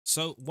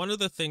So one of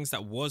the things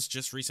that was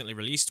just recently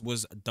released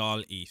was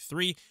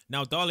DALL-3.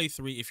 Now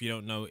DALL-3, if you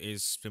don't know,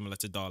 is similar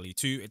to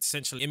DALL-2. It's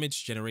essentially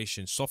image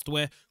generation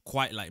software,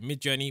 quite like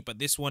Midjourney, but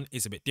this one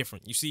is a bit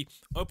different. You see,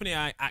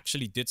 OpenAI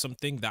actually did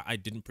something that I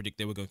didn't predict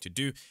they were going to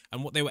do,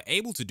 and what they were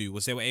able to do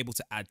was they were able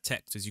to add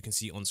text. As you can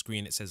see on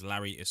screen, it says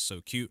Larry is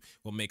so cute,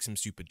 what makes him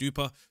super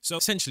duper. So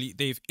essentially,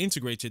 they've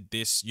integrated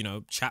this,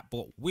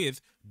 chatbot with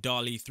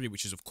DALL-3,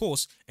 which is of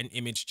course an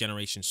image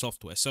generation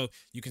software. So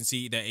you can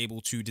see they're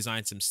able to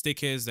design some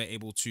stickers, they're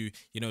able to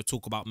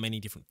talk about many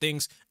different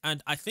things,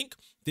 and I think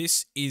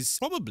this is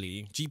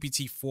probably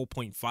GPT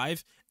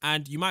 4.5.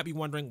 And you might be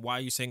wondering, why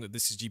are you saying that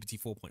this is GPT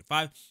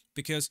 4.5?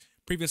 Because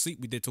previously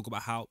we did talk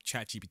about how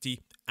ChatGPT,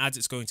 as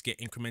it's going to get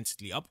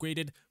incrementally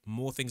upgraded,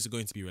 more things are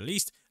going to be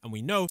released, and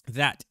we know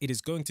that it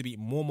is going to be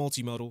more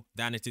multimodal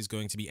than it is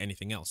going to be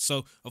anything else.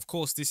 So of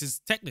course this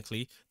is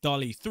technically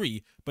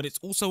DALL-3, but it's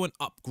also an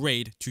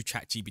upgrade to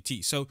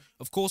ChatGPT. So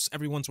of course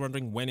everyone's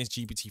wondering, when is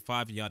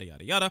GPT-5, yada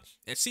yada yada.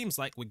 It seems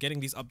like we're getting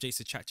these updates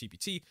to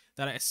ChatGPT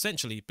that are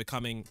essentially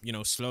becoming,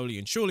 slowly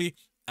and surely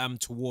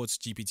towards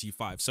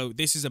GPT-5. So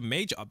this is a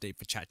major update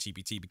for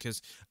ChatGPT,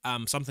 because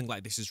something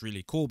like this is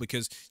really cool,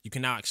 because you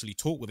can now actually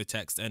talk with the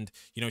text, and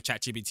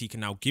ChatGPT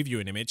can now give you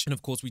an image. And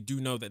of course we do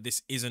know that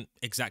this isn't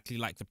exactly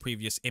like the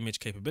previous image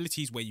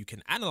capabilities where you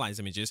can analyze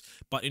images,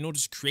 but in order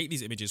to create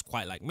these images,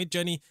 quite like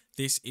Midjourney,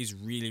 this is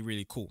really,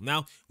 really cool.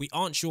 Now, we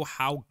aren't sure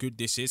how good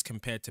this is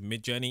compared to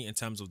Midjourney in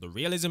terms of the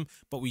realism,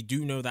 but we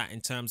do know that in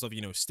terms of,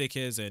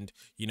 stickers and,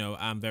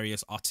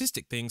 various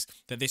artistic things,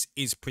 that this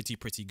is pretty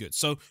good.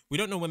 So we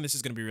don't know when this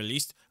is going to be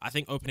released. I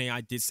think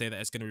OpenAI did say that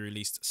it's going to be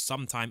released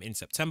sometime in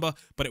September,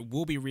 but it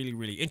will be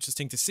really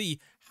interesting to see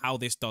how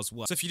this does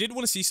work. So if you did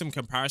want to see some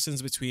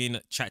comparisons between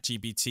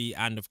ChatGPT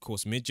and of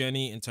course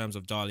Midjourney in terms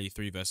of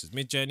DALL-3 versus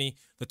Midjourney,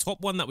 the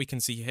top one that we can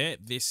see here,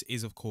 this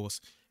is of course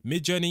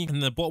Midjourney,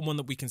 and the bottom one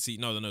that we can see,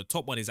 the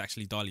top one is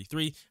actually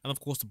DALL-3, and of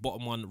course the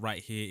bottom one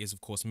right here is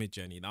of course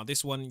Midjourney. Now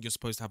this one, you're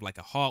supposed to have like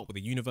a heart with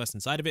a universe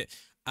inside of it,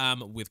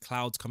 with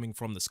clouds coming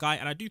from the sky,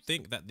 and I do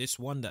think that this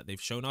one that they've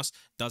shown us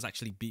does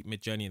actually beat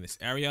Midjourney in this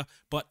area.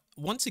 But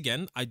once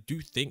again, I do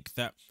think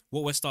that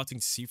what we're starting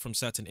to see from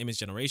certain image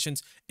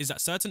generations is that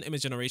certain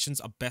image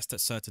generations are best at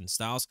certain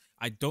styles.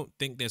 I don't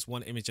think there's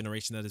one image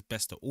generation that is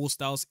best at all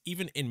styles.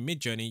 Even in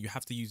Midjourney, you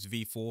have to use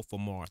V4 for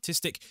more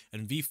artistic,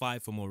 and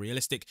V5 for more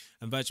realistic,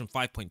 and version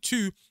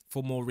 5.2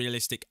 for more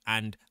realistic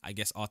and I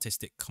guess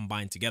artistic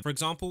combined together. For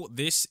example,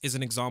 this is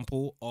an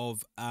example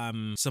of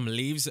some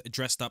leaves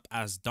dressed up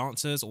as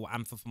dancers or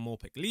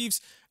anthropomorphic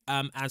leaves,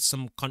 as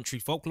some country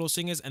folklore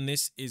singers, and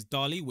this is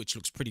DALL-E, which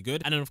looks pretty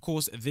good. And then of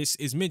course this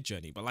is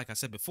Midjourney, but like I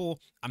said before,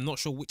 I'm not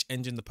sure which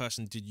engine the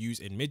person did use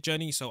in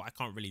Midjourney, so I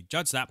can't really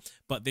judge that.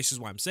 But this is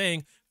what I'm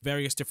saying,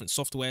 various different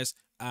softwares,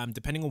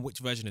 depending on which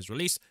version is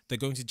released, they're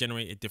going to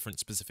generate a different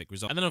specific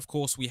result. And then of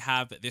course we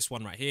have this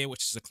one right here,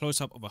 which is a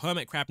close-up of a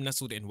hermit crab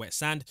nestled in wet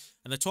sand,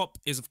 and the top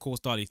is of course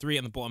DALL-3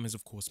 and the bottom is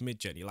of course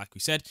Midjourney. Like we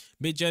said,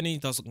 Midjourney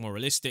does look more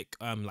realistic,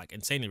 like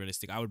insanely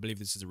realistic. I would believe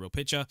this is a real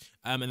picture,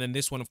 and then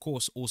this one of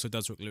course also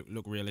does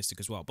look realistic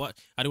as well. But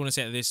I do want to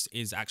say that this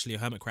is actually a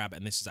hermit crab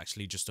and this is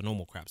actually just a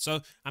normal crab.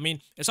 So I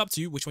mean, it's up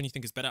to you which one you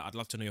think is better. I'd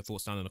love to know your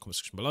thoughts down in the comment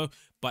section below.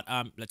 But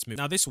let's move.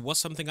 Now this was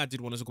something I did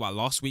want to talk about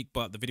last week,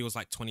 but the video was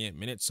like 28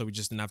 minutes, so we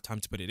just didn't have time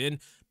to put it in.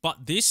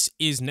 But this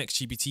is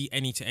NextGBT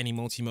Any to Any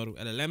multimodal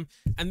LLM,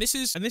 and this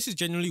is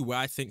genuinely where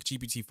I think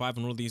GPT-5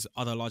 and all these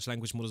other large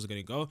language models are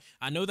going to go.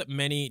 I know that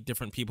many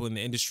different people in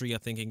the industry are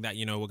thinking that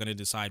we're going to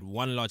decide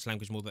one large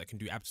language model that can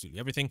do absolutely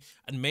everything,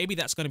 and maybe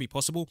that's going to be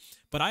possible.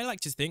 But I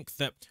like to think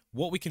that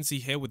what we can see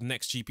here with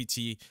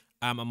NextGBT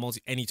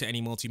any to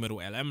any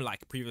multimodal LM,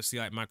 like previously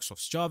like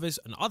Microsoft's Jarvis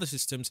and other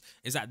systems,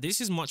 is that this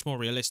is much more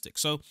realistic.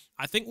 So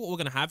I think what we're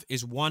going to have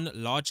is one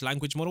large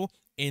language model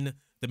in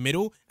the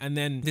middle, and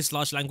then this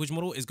large language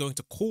model is going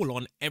to call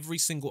on every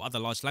single other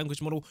large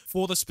language model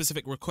for the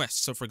specific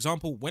request. So for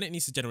example, when it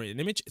needs to generate an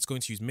image, it's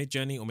going to use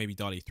Midjourney or maybe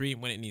DALL-3.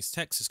 When it needs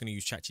text, it's going to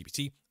use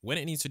ChatGPT. When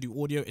it needs to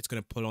do audio, it's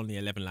going to pull on the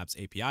 11 Labs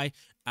API.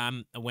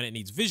 And when it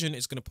needs vision,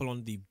 it's going to pull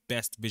on the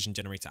best vision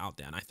generator out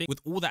there. And I think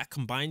with all that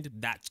combined,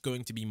 that's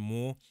going to be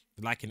more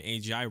like an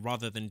AGI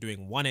rather than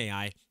doing one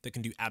AI that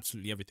can do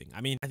absolutely everything.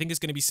 I mean, I think it's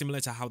going to be similar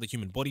to how the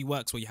human body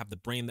works, where you have the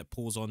brain that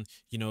pulls on,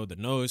 the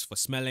nose for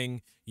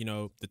smelling,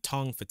 the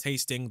tongue for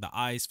tasting, the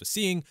eyes for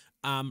seeing,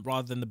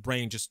 rather than the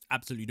brain just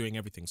absolutely doing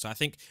everything. So I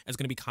think it's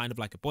going to be kind of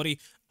like a body.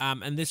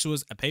 And this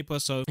was a paper.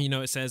 So,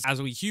 it says,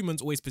 as we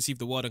humans always perceive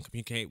the world and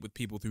communicate with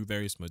people through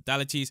various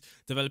modalities,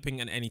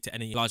 developing an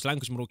any-to-any large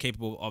language model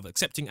capable of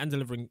accepting and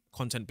delivering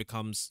content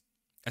becomes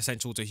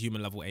essential to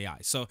human level AI.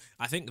 So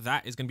I think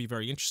that is going to be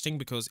very interesting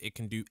because it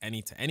can do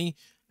any to any,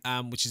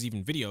 which is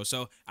even video.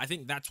 So I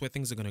think that's where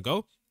things are going to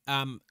go.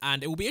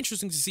 And it will be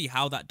interesting to see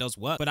how that does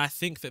work. But I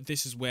think that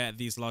this is where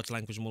these large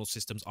language model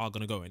systems are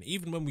going to go. And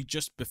even when we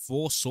just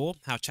before saw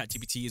how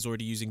ChatGPT is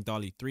already using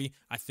DALL-3,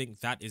 I think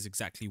that is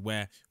exactly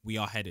where we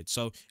are headed.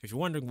 So if you're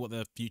wondering what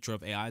the future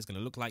of AI is going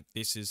to look like,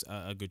 this is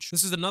a good show.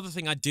 This is another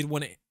thing I did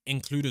want to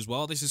include as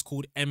well. This is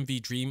called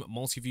MV Dream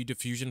MultiView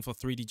Diffusion for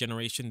 3D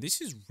generation. This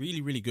is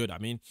really, really good. I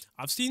mean,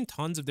 I've seen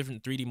tons of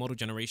different 3D model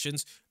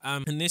generations,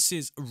 and this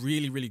is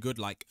really, really good.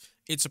 Like,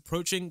 it's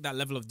approaching that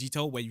level of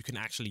detail where you can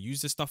actually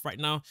use this stuff right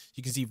now.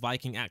 You can see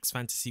Viking Axe,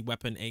 Fantasy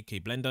Weapon,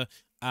 AK Blender.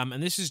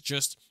 And this is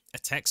just a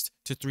text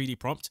to 3D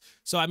prompt.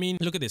 So, I mean,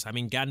 look at this. I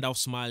mean, Gandalf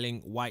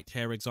smiling, white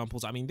hair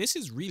examples. I mean, this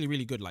is really,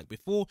 really good. Like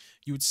before,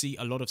 you would see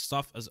a lot of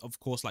stuff as, of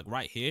course, like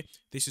right here.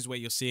 This is where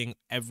you're seeing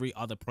every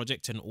other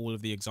project and all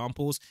of the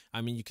examples.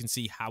 I mean, you can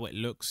see how it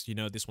looks. You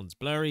know, this one's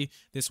blurry.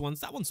 That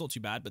one's not too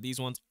bad, but these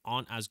ones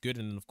aren't as good.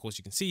 And then, of course,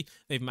 you can see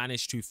they've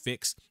managed to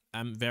fix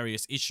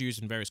various issues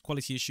and various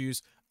quality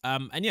issues.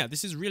 And yeah,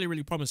 this is really,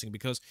 really promising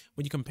because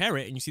when you compare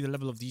it and you see the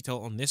level of detail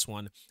on this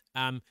one,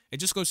 it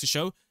just goes to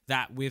show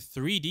that with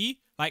 3D,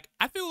 like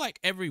I feel like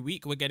every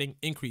week we're getting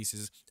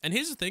increases. And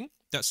here's the thing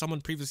that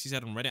someone previously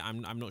said on Reddit.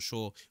 I'm not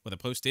sure what the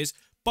post is,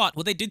 but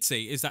what they did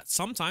say is that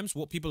sometimes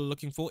what people are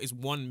looking for is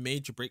one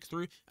major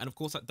breakthrough. And of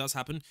course that does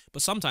happen,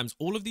 but sometimes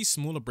all of these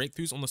smaller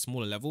breakthroughs on the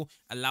smaller level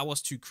allow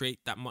us to create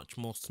that much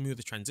more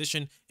smoother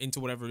transition into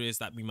whatever it is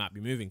that we might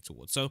be moving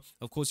towards. So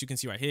of course you can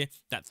see right here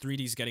that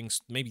 3D is getting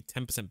maybe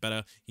 10%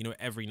 better, you know,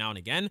 every now and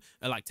again,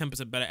 like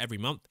 10% better every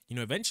month. You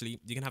know, eventually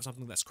you can have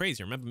something that's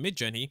crazy. Remember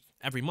Midjourney,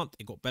 every month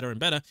it got better and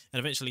better, and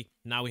eventually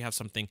now we have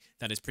something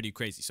that is pretty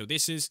crazy. So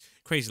this is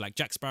crazy, like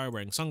Jack Sparrow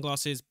wearing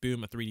sunglasses,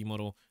 boom, a 3D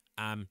model,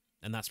 and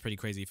that's pretty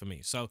crazy for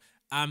me. So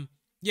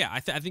yeah, I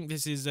think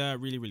this is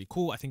really, really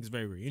cool. I think it's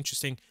very, very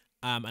interesting.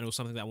 And it was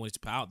something that I wanted to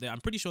put out there.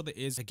 I'm pretty sure there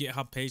is a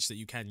GitHub page that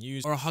you can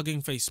use or a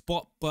Hugging Face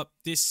bot, but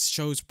this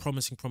shows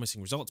promising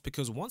results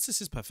because once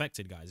this is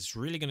perfected, guys, it's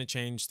really going to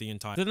change the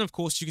entire. Then, of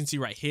course, you can see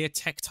right here,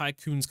 tech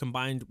tycoons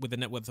combined with a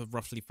net worth of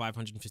roughly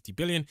 550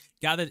 billion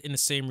gathered in the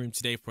same room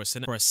today for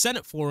a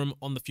Senate forum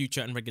on the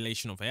future and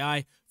regulation of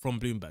AI from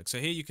Bloomberg. So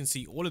here you can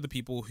see all of the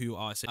people who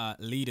are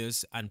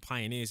leaders and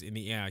pioneers in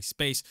the AI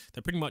space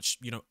that pretty much,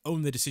 you know,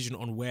 own the decision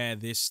on where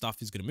this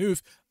stuff is going to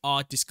move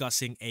are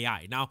discussing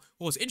AI. Now,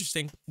 what was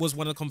interesting was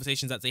one of the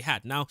conversations that they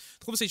had. Now,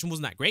 the conversation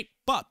wasn't that great,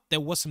 but there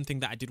was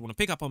something that I did want to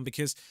pick up on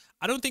because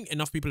I don't think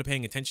enough people are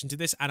paying attention to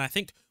this. And I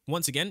think,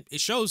 once again,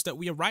 it shows that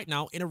we are right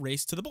now in a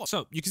race to the bottom.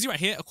 So you can see right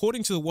here,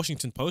 according to the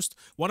Washington Post,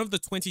 one of the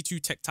 22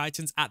 tech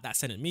titans at that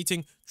Senate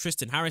meeting,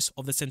 Tristan Harris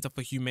of the Center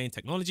for Humane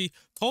Technology,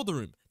 told the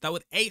room that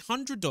with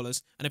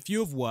 $800 and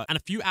a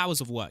few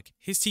hours of work,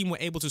 his team were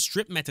able to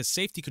strip Meta's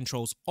safety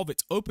controls of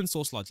its open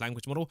source large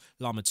language model,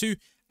 Llama 2,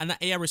 and that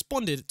AI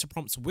responded to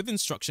prompts with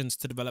instructions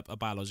to develop a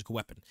biological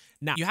weapon.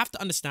 Now, you have to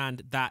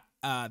understand that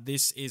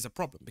this is a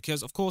problem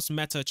because, of course,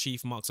 Meta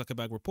chief Mark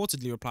Zuckerberg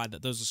reportedly replied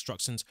that those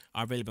instructions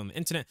are available on the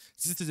internet.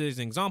 This is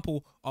an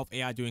example of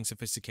AI doing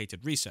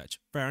sophisticated research.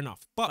 Fair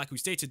enough. But like we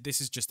stated, this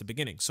is just the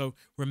beginning. So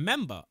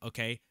remember,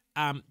 okay,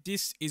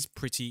 this is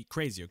pretty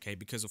crazy, okay?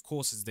 Because of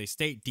course, as they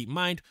state,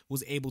 DeepMind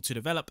was able to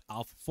develop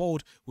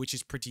AlphaFold, which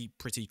is pretty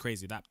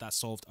crazy. That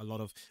solved a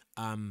lot of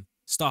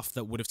stuff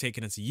that would have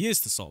taken us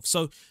years to solve.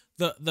 So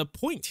the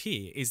point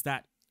here is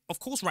that, of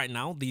course, right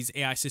now these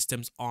AI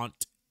systems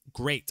aren't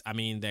great. I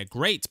mean, they're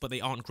great, but they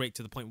aren't great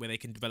to the point where they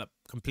can develop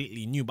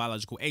completely new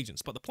biological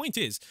agents. But the point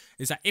is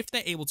that if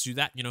they're able to do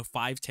that, you know,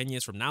 5-10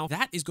 years from now,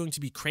 that is going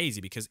to be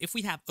crazy because if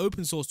we have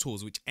open source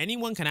tools, which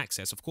anyone can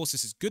access, of course,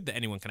 this is good that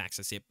anyone can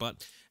access it,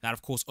 but that,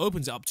 of course,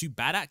 opens it up to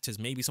bad actors.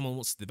 Maybe someone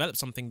wants to develop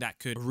something that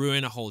could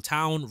ruin a whole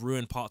town,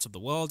 ruin parts of the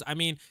world. I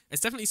mean,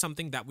 it's definitely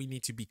something that we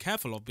need to be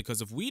careful of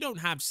because if we don't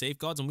have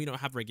safeguards and we don't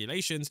have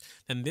regulations,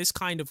 then this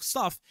kind of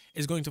stuff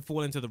is going to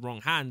fall into the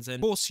wrong hands. And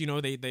of course, you know,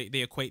 they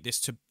equate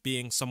this to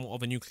being somewhat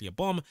of a nuclear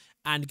bomb,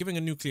 and giving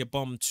a nuclear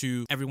bomb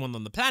to everyone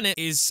on the planet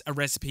is a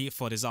recipe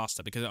for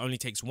disaster because it only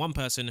takes one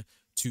person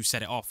to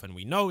set it off. And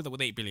we know that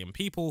with 8 billion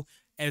people,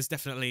 there's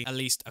definitely at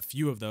least a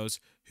few of those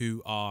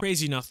who are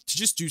crazy enough to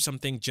just do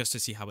something just to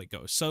see how it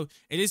goes. So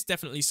it is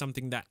definitely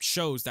something that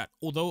shows that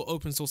although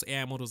open source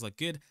AI models are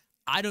good,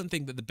 I don't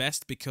think that the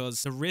best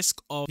because the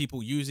risk of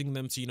people using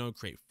them to, you know,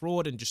 create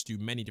fraud and just do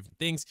many different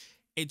things,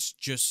 it's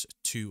just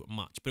too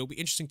much. But it'll be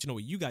interesting to know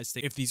what you guys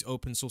think, if these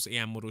open source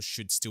AI models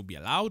should still be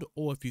allowed,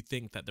 or if you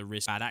think that the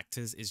risk of bad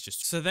actors is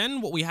just... So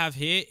then what we have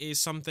here is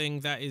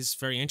something that is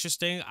very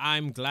interesting.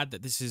 I'm glad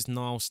that this is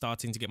now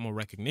starting to get more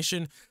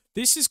recognition.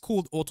 This is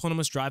called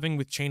autonomous driving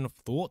with chain of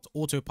thought,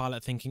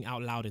 autopilot thinking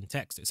out loud in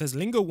text. It says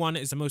Lingo 1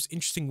 is the most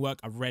interesting work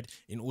I've read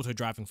in auto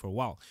driving for a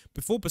while.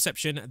 Before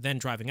perception, then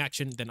driving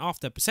action, then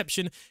after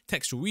perception,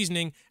 textual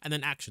reasoning, and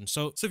then action.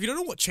 So if you don't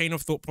know what chain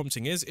of thought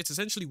prompting is, it's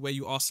essentially where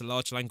you ask the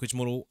large language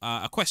model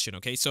a question,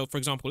 okay? So for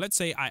example, let's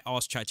say I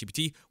asked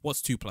ChatGPT,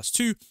 what's 2 plus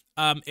 2?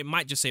 It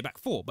might just say back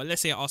 4, but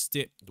let's say I asked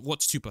it,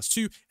 what's 2 plus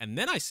 2? And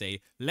then I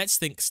say, let's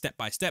think step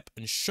by step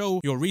and show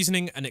your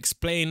reasoning and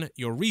explain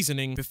your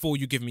reasoning before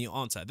you give me your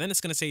answer. then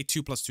it's going to say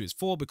 2 plus 2 is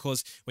 4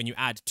 because when you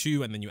add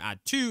 2 and then you add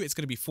 2, it's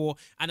going to be 4.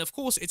 And of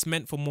course, it's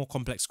meant for more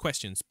complex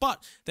questions.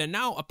 But they're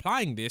now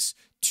applying this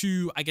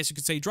to, I guess you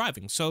could say,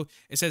 driving. So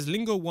it says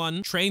Lingo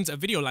 1 trains a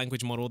video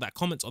language model that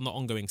comments on the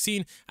ongoing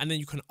scene, and then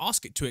you can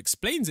ask it to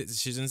explain its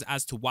decisions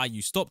as to why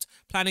you stopped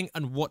planning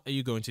and what are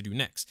you going to do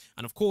next.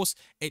 And of course,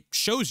 it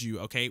shows you,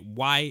 okay,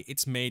 why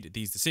it's made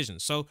these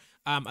decisions. So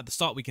at the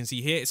start, we can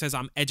see here, it says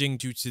I'm edging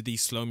due to the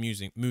slow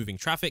moving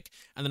traffic.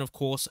 And then of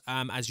course,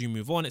 as you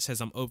move on, it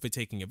says I'm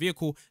overtaking a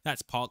vehicle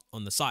that's parked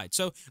on the side.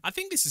 So I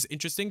think this is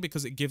interesting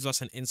because it gives us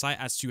an insight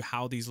as to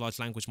how these large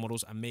language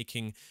models are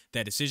making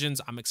their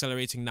decisions. I'm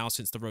accelerating now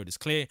since the road is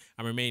clear.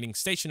 I'm remaining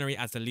stationary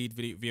as the lead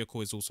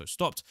vehicle is also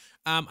stopped.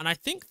 And I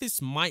think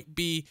this might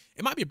be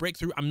a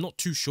breakthrough. I'm not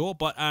too sure,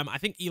 but I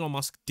think Elon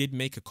Musk did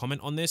make a comment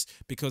on this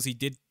because he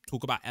did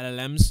talk about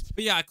LLMs.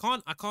 But yeah,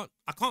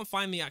 I can't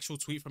find the actual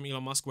tweet from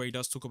Elon Musk where he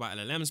does talk about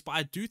LLMs, but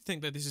I do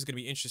think that this is going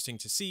to be interesting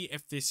to see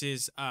if this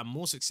is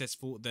more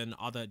successful than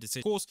other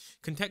decisions. Of course,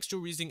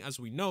 contextual reasoning, as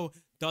we know,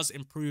 does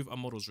improve a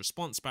model's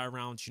response by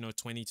around,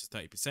 20 to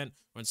 30%,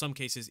 or in some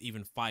cases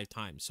even 5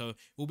 times. So it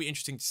will be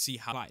interesting to see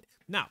how applied.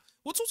 Now,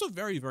 what's also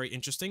very, very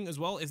interesting as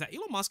well is that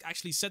Elon Musk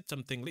actually said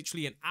something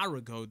literally an hour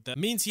ago that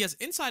means he has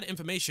insider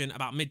information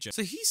about Midjourney.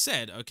 So he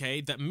said,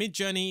 okay, that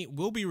Midjourney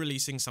will be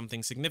releasing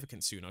something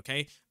significant soon,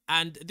 okay?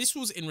 And this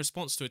was in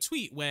response to a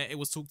tweet where it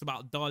was talked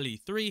about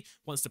DALL-3,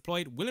 once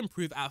deployed, will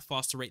improve at a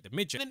faster rate than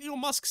Midjourney. And then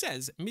Elon Musk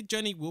says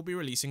Midjourney will be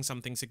releasing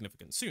something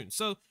significant soon.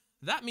 So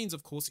that means,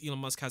 of course, Elon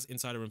Musk has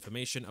insider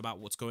information about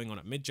what's going on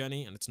at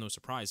Midjourney, and it's no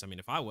surprise. I mean,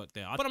 if I worked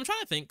there, but I'm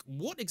trying to think,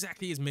 what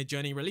exactly is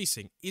Midjourney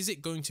releasing? Is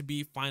it going to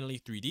be finally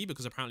 3D,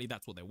 because apparently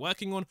that's what they're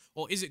working on,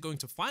 or is it going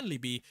to finally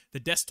be the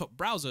desktop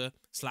browser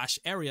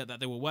 / area that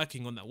they were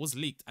working on that was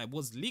leaked? It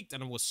was leaked,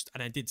 and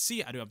I did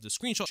see it. I do have the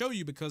screenshot to show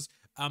you because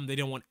they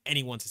don't want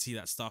anyone to see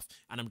that stuff,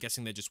 and I'm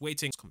guessing they're just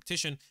waiting for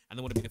competition, and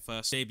they want to be the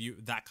first debut,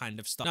 that kind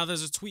of stuff. Now,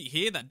 there's a tweet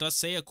here that does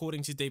say,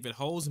 according to David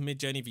Holes,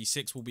 Midjourney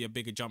V6 will be a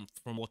bigger jump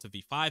from Water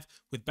V5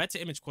 with better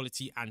image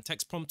quality and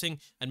text prompting,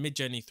 and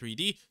Midjourney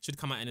 3D should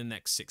come out in the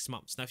next 6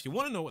 months. Now, if you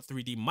want to know what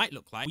 3D might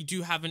look like, we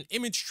do have an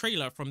image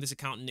trailer from this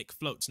account, Nick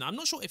Floats. Now, I'm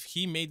not sure if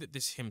he made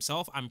this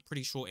himself. I'm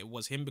pretty sure it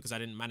was him because I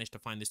didn't manage to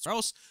find this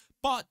else,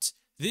 but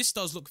this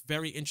does look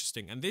very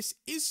interesting, and this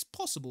is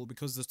possible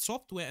because the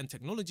software and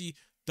technology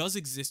does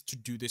exist to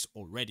do this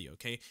already,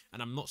 okay?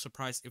 And I'm not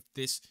surprised if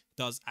this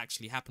does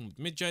actually happen with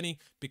Midjourney,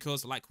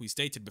 because like we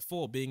stated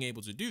before, being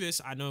able to do this,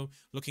 I know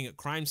looking at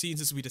crime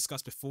scenes, as we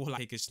discussed before, like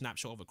take a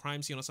snapshot of a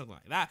crime scene or something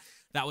like that,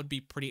 that would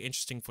be pretty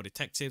interesting for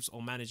detectives,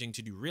 or managing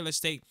to do real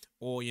estate,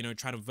 or,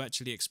 trying to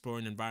virtually explore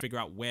an environment, figure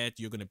out where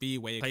you're going to be,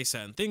 where you place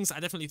certain things. I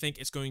definitely think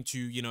it's going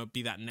to,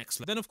 be that next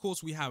level. Then, of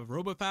course, we have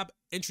RoboFab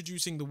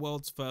introducing the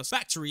world's first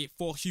factory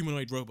for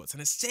humanoid robots.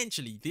 And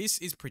essentially, this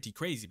is pretty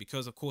crazy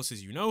because, of course,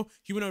 as you know,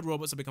 humanoid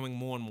robots are becoming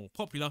more and more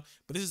popular,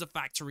 but this is a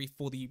factory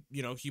for the,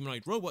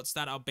 humanoid robots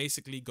that are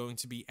basically going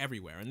to be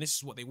everywhere. And this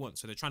is what they want.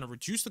 So they're trying to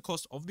reduce the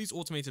cost of these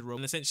automated robots.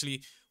 And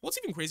essentially, what's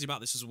even crazy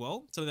about this as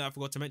well, something that I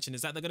forgot to mention,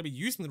 is that they're going to be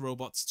using the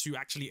robots to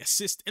actually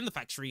assist in the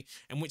factory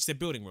in which they're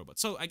building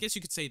robots. So I guess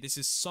you could say this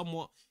is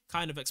somewhat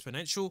kind of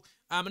exponential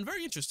and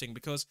very interesting,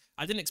 because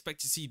I didn't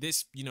expect to see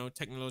this,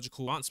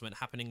 technological advancement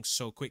happening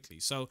so quickly.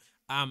 So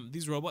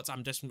these robots,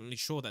 I'm definitely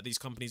sure that these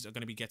companies are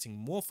going to be getting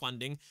more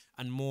funding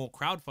and more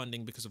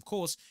crowdfunding, because of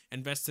course,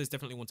 investors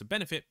definitely want to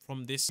benefit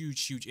from this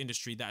huge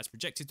industry that is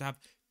projected to have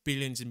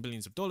billions and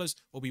billions of dollars,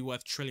 or be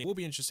worth trillions. It will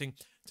be interesting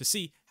to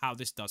see how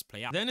this does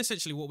play out. Then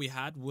essentially what we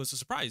had was a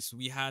surprise.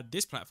 We had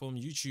this platform,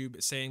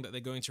 YouTube, saying that they're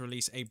going to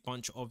release a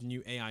bunch of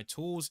new AI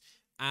tools,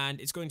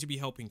 and it's going to be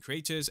helping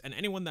creators and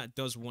anyone that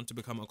does want to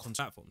become a content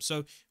platform. So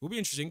it will be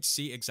interesting to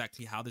see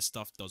exactly how this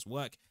stuff does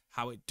work,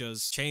 how it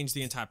does change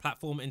the entire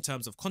platform in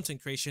terms of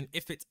content creation,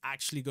 if it's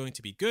actually going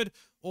to be good,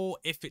 or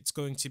if it's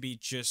going to be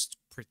just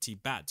pretty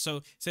bad. So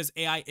it says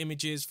AI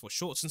images for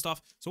shorts and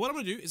stuff. So what I'm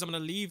going to do is I'm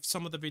going to leave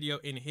some of the video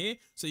in here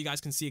so you guys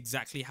can see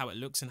exactly how it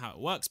looks and how it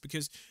works,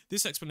 because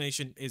this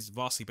explanation is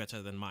vastly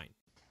better than mine.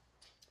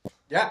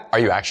 Yeah. Are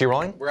you actually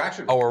rolling? We're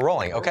actually. Oh, we're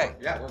rolling. Okay.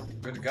 Yeah, we're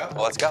good to go.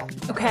 Well, let's go.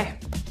 Okay.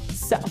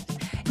 So,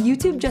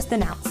 YouTube just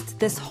announced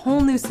this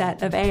whole new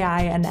set of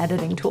AI and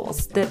editing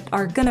tools that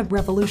are gonna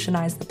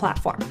revolutionize the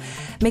platform,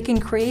 making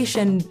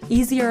creation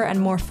easier and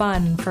more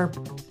fun for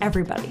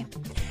everybody.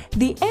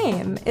 The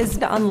aim is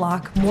to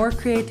unlock more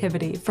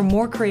creativity for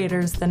more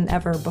creators than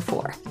ever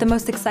before. The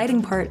most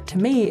exciting part to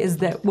me is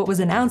that what was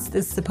announced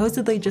is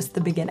supposedly just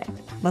the beginning.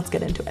 Let's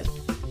get into it.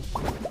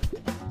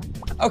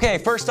 Okay,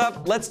 first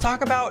up, let's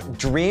talk about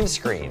Dream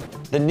Screen,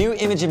 the new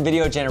image and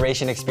video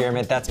generation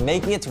experiment that's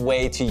making its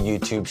way to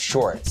YouTube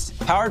Shorts.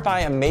 Powered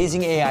by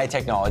amazing AI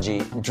technology,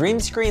 Dream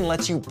Screen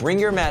lets you bring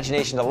your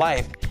imagination to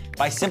life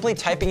by simply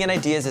typing in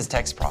ideas as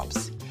text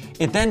prompts.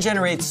 It then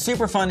generates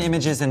super fun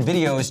images and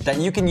videos that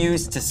you can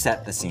use to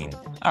set the scene.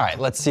 All right,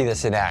 let's see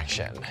this in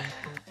action.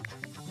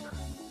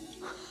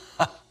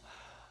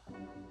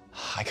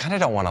 I kind of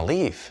don't want to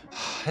leave.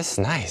 This is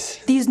nice.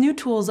 These new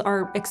tools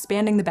are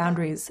expanding the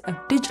boundaries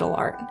of digital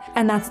art,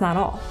 and that's not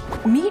all.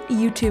 Meet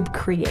YouTube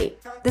Create.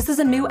 This is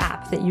a new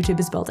app that YouTube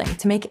is building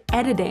to make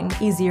editing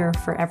easier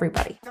for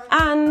everybody.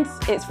 And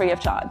it's free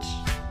of charge.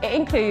 It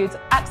includes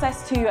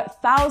access to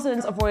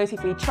thousands of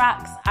royalty-free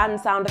tracks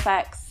and sound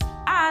effects,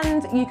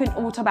 and you can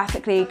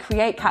automatically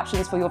create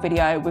captions for your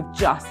video with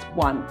just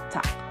one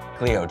tap.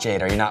 Cleo,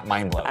 Jade, are you not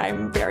mind blown?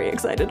 I'm very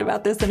excited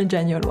about this in a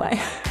genuine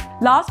way.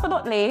 Last but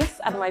not least,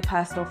 and my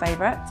personal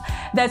favorite,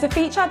 there's a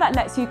feature that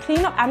lets you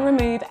clean up and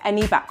remove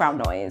any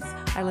background noise.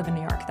 I live in New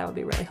York, that would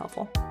be really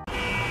helpful.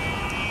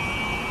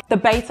 The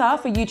beta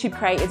for YouTube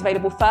Create is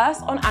available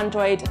first on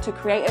Android to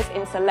creators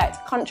in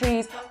select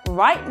countries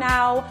right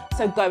now,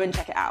 so go and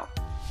check it out.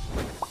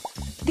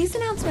 These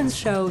announcements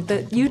show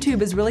that YouTube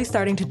is really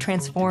starting to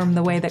transform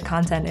the way that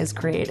content is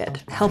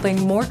created, helping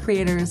more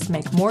creators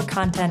make more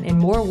content in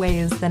more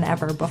ways than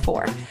ever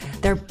before.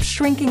 They're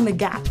shrinking the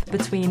gap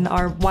between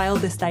our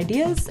wildest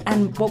ideas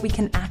and what we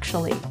can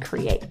actually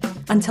create.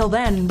 Until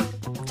then,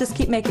 just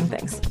keep making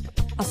things.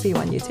 I'll see you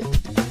on YouTube.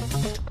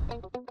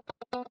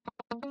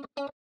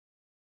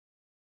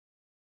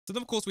 So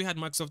then, of course, we had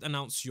Microsoft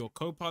announce your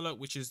Copilot,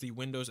 which is the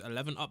Windows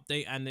 11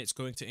 update, and it's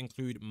going to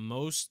include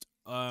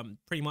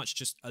pretty much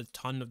just a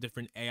ton of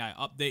different AI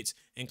updates,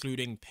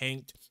 including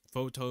Paint,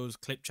 Photos,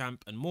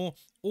 Clipchamp, and more,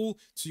 all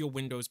to your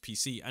Windows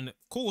PC. And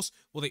of course,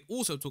 what they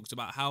also talked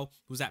about how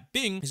was that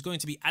Bing is going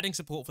to be adding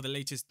support for the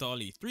latest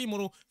DALL-3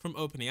 model from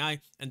OpenAI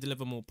and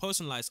deliver more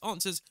personalized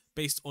answers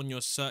based on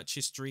your search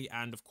history,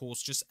 and of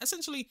course, just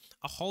essentially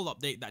a whole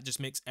update that just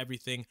makes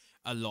everything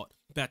a lot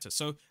better.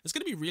 So it's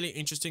going to be really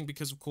interesting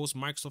because, of course,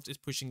 Microsoft is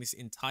pushing this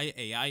entire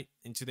AI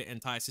into the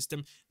entire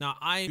system. Now,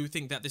 I do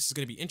think that this is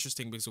going to be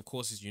interesting because, of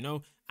course, as you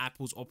know,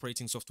 Apple's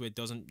operating software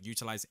doesn't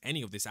utilize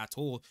any of this at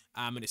all.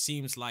 And it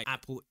seems like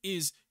Apple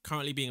is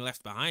currently being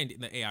left behind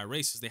in the AI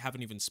race, as they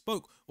haven't even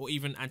spoke or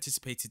even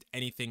anticipated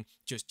anything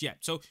just yet.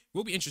 So it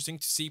will be interesting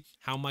to see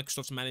how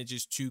Microsoft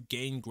manages to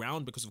gain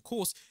ground because, of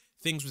course,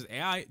 things with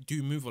AI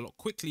do move a lot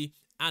quickly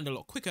and a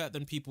lot quicker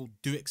than people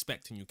do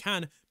expect, and you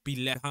can be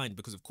left behind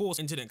because, of course,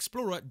 Internet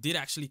Explorer did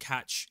actually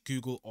catch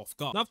Google off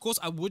guard. Now, of course,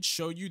 I would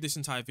show you this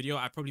entire video.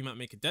 I probably might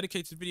make a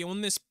dedicated video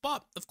on this,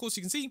 but of course,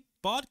 you can see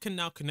BARD can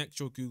now connect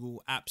your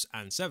Google apps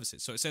and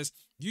services. So it says,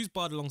 use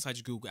BARD alongside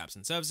your Google apps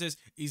and services,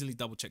 easily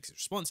double check its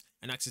response,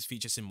 and access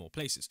features in more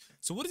places.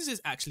 So what does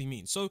this actually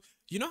mean? So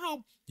you know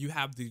how you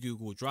have the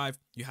Google Drive,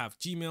 you have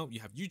Gmail, you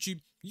have YouTube,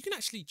 you can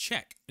actually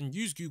check and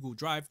use Google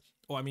Drive.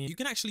 You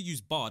can actually use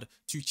BARD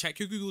to check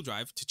your Google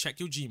Drive, to check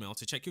your Gmail,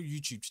 to check your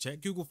YouTube, to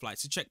check Google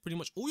Flights, to check pretty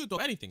much all your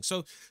anything.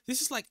 So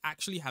this is like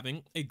actually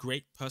having a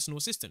great personal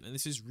assistant. And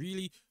this is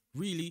really,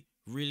 really,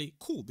 really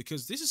cool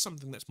because this is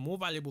something that's more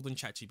valuable than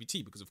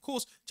ChatGPT because, of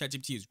course,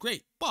 ChatGPT is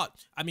great. But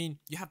I mean,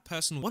 you have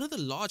personal. One of the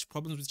large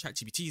problems with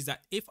ChatGPT is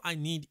that if I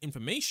need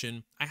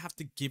information, I have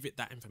to give it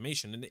that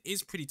information. And it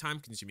is pretty time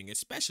consuming,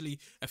 especially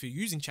if you're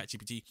using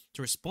ChatGPT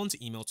to respond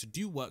to email, to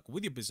do work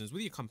with your business,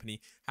 with your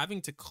company,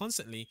 having to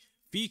constantly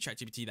feed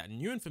ChatGPT that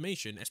new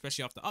information,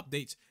 especially after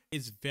updates,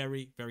 is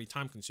very, very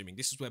time consuming.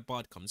 This is where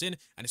BARD comes in,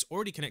 and it's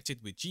already connected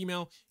with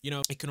Gmail. You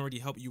know, it can already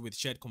help you with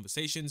shared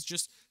conversations,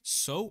 just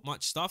so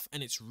much stuff.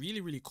 And it's really,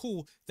 really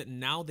cool that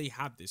now they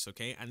have this,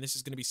 okay? And this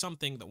is going to be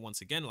something that, once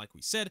again, like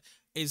we said,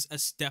 is a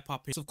step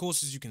up. So of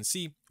course, as you can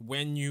see,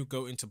 when you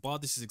go into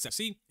BARD, this is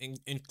exactly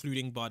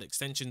including BARD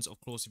extensions.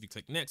 Of course, if you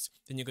click next,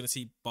 then you're going to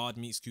see BARD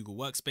meets Google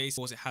Workspace. Of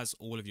course, it has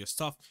all of your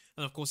stuff.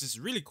 And of course, this is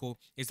really cool,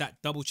 is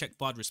that double check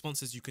BARD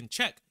responses. You can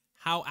check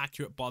how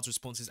accurate BARD's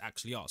responses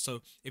actually are.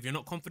 So if you're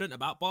not confident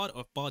about BARD,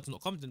 or if BARD's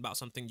not confident about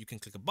something, you can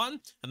click a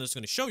button and it's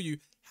going to show you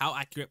how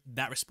accurate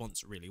that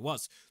response really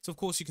was. So of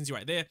course, you can see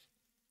right there,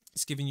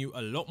 it's giving you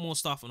a lot more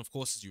stuff. And of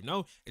course, as you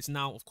know, it's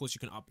now, of course, you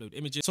can upload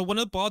images. So one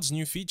of BARD's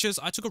new features,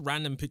 I took a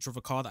random picture of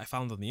a car that I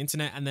found on the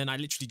internet, and then I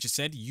literally just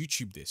said,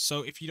 YouTube this.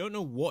 So if you don't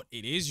know what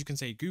it is, you can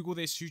say, Google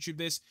this, YouTube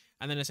this,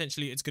 and then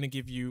essentially it's going to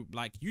give you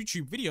like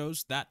YouTube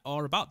videos that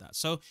are about that.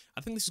 So I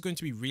think this is going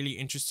to be really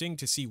interesting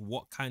to see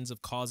what kinds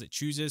of cars it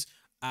chooses.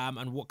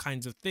 And what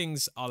kinds of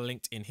things are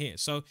linked in here.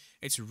 So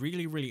it's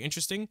really, really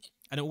interesting.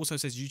 And it also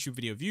says YouTube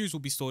video views will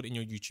be stored in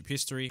your YouTube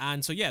history.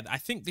 And so, yeah, I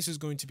think this is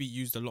going to be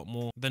used a lot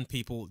more than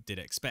people did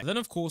expect. Then,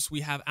 of course, we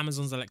have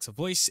Amazon's Alexa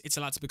voice. It's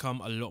allowed to become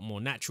a lot more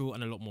natural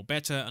and a lot more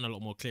better and a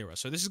lot more clearer.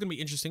 So this is going to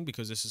be interesting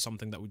because this is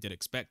something that we did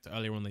expect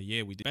earlier on the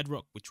year. We did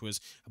Bedrock, which was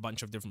a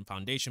bunch of different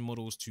foundation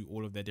models to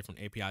all of their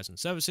different APIs and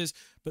services.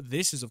 But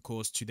this is, of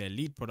course, to their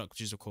lead product,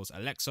 which is, of course,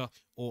 Alexa,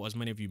 or as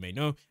many of you may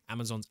know,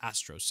 Amazon's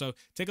Astro. So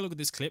take a look at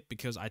this clip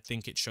because I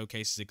think it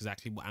showcases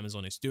exactly what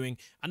Amazon is doing.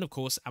 And of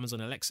course, Amazon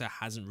Alexa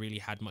hasn't really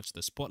had much of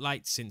the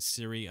spotlight since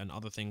Siri and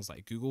other things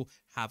like Google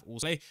have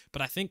also.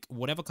 But I think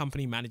whatever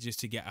company manages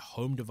to get a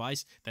home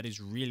device that is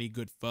really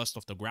good first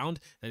off the ground,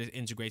 that is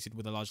integrated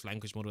with a large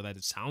language model, that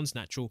it sounds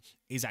natural,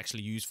 is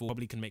actually useful,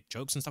 probably can make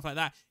jokes and stuff like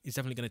that, is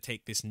definitely going to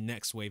take this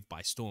next wave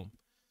by storm.